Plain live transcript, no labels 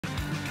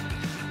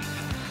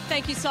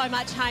Thank you so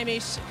much,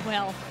 Hamish.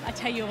 Well, I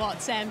tell you what,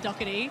 Sam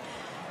Docherty,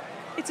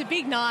 it's a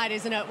big night,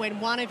 isn't it, when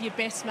one of your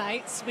best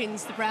mates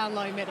wins the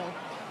Brownlow Medal?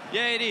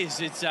 Yeah, it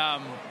is. It's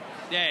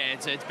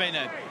been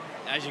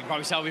as you can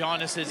probably tell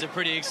behind us, there's a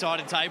pretty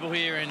exciting table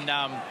here, and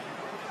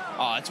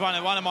it's one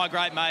of my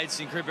great mates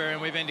in Cripps,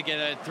 and we've been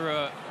together through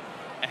a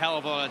hell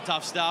of a lot of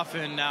tough stuff,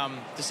 and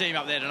to see him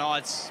up there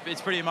tonight,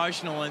 it's pretty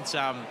emotional.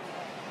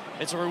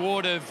 It's a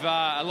reward of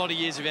a lot of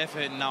years of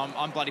effort, and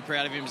I'm bloody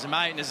proud of him as a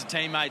mate and as a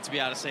teammate to be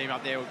able to see him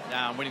up there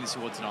winning this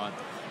award tonight.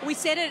 We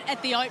said it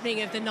at the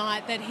opening of the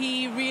night that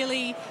he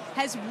really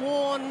has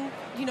worn,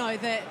 you know,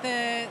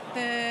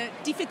 the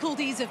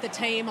difficulties of the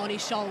team on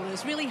his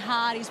shoulders. Really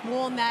hard. He's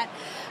worn that.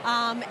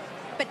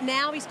 But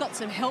now he's got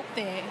some help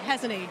there,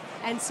 hasn't he?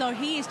 And so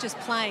he is just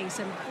playing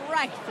some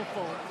great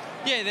football.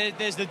 Yeah,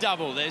 there's the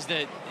double.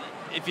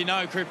 If you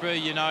know Cripps,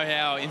 you know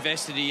how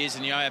invested he is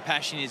and you know how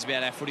passionate he is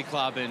about our footy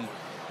club, and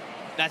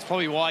that's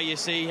probably why you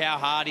see how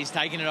hard he's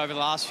taken it over the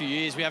last few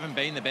years. We haven't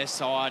been the best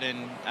side,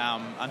 and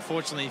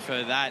unfortunately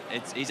for that,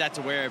 he's had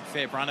to wear a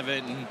fair brunt of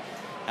it.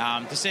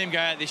 And to see him go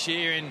out this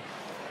year, and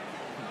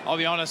I'll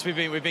be honest, we've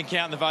been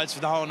counting the votes for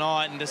the whole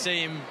night, and to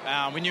see him,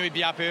 we knew he'd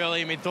be up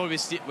early, and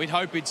we'd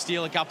hope he'd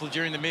steal a couple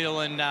during the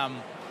middle, and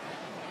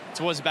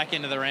towards the back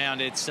end of the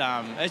round, it's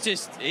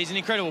just he's an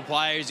incredible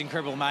player, he's an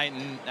incredible mate,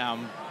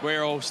 and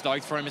we're all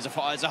stoked for him as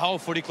a whole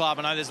footy club.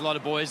 I know there's a lot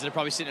of boys that are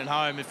probably sitting at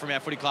home from our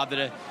footy club that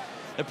are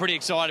pretty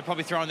excited,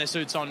 probably throwing their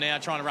suits on now,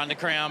 trying to run the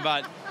crown,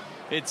 but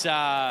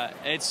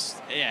I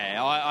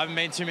haven't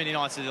been too many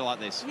nights like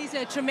this. He's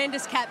a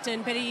tremendous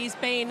captain, but he's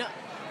been,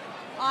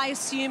 I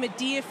assume, a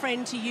dear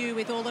friend to you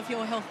with all of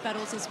your health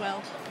battles as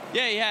well.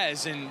 Yeah, he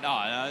has, and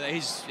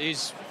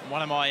he's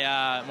one of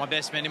my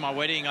best men in my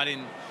wedding.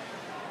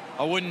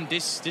 I wouldn't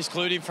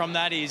disclude him from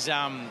that. He's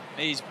been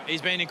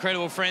an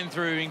incredible friend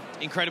through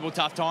incredible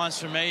tough times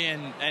for me,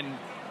 and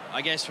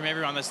I guess from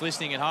everyone that's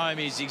listening at home,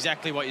 he's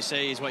exactly what you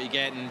see is what you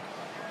get, and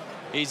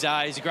he's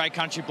a great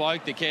country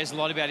bloke that cares a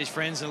lot about his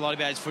friends and a lot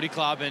about his footy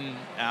club, and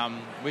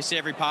we see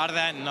every part of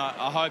that, and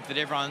I hope that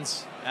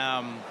everyone's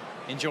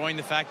enjoying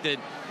the fact that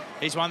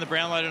he's won the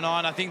Brownlow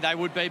tonight. I think they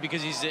would be,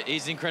 because he's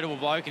an incredible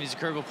bloke and he's an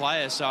incredible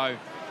player, so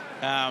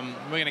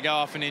we're going to go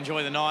off and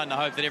enjoy the night, and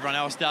I hope that everyone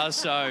else does.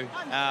 So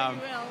I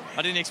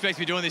didn't expect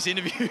to be doing this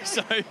interview,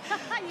 so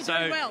You're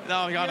doing well. No,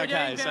 I'm going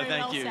okay. So thank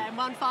thank you. Sam.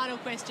 One final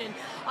question.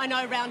 I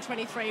know round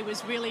 23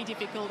 was really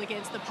difficult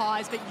against the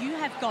Pies, but you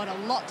have got a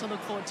lot to look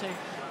forward to.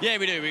 Yeah,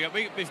 we do.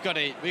 We've got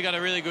a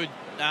really good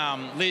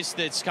list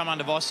that's come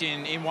under Vossi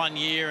in 1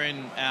 year,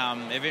 and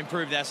have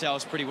improved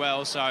ourselves pretty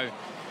well. So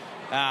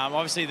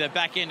obviously the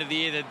back end of the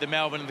year, the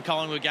Melbourne and the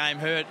Collingwood game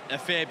hurt a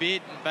fair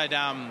bit, but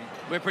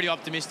we're pretty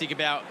optimistic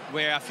about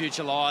where our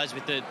future lies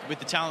with the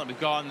talent that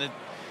we've got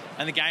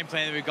and the game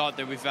plan that we've got,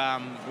 that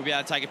we'll be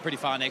able to take it pretty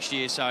far next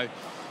year. So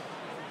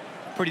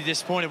pretty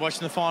disappointed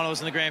watching the finals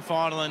and the grand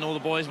final and all the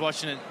boys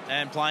watching it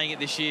and playing it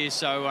this year.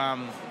 So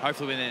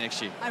hopefully we're there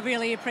next year. I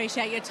really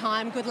appreciate your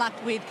time. Good luck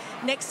with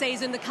next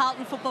season. The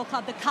Carlton Football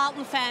Club, the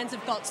Carlton fans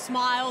have got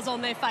smiles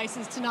on their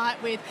faces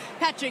tonight with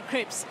Patrick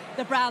Cripps,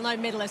 the Brownlow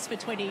medalist for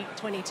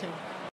 2022.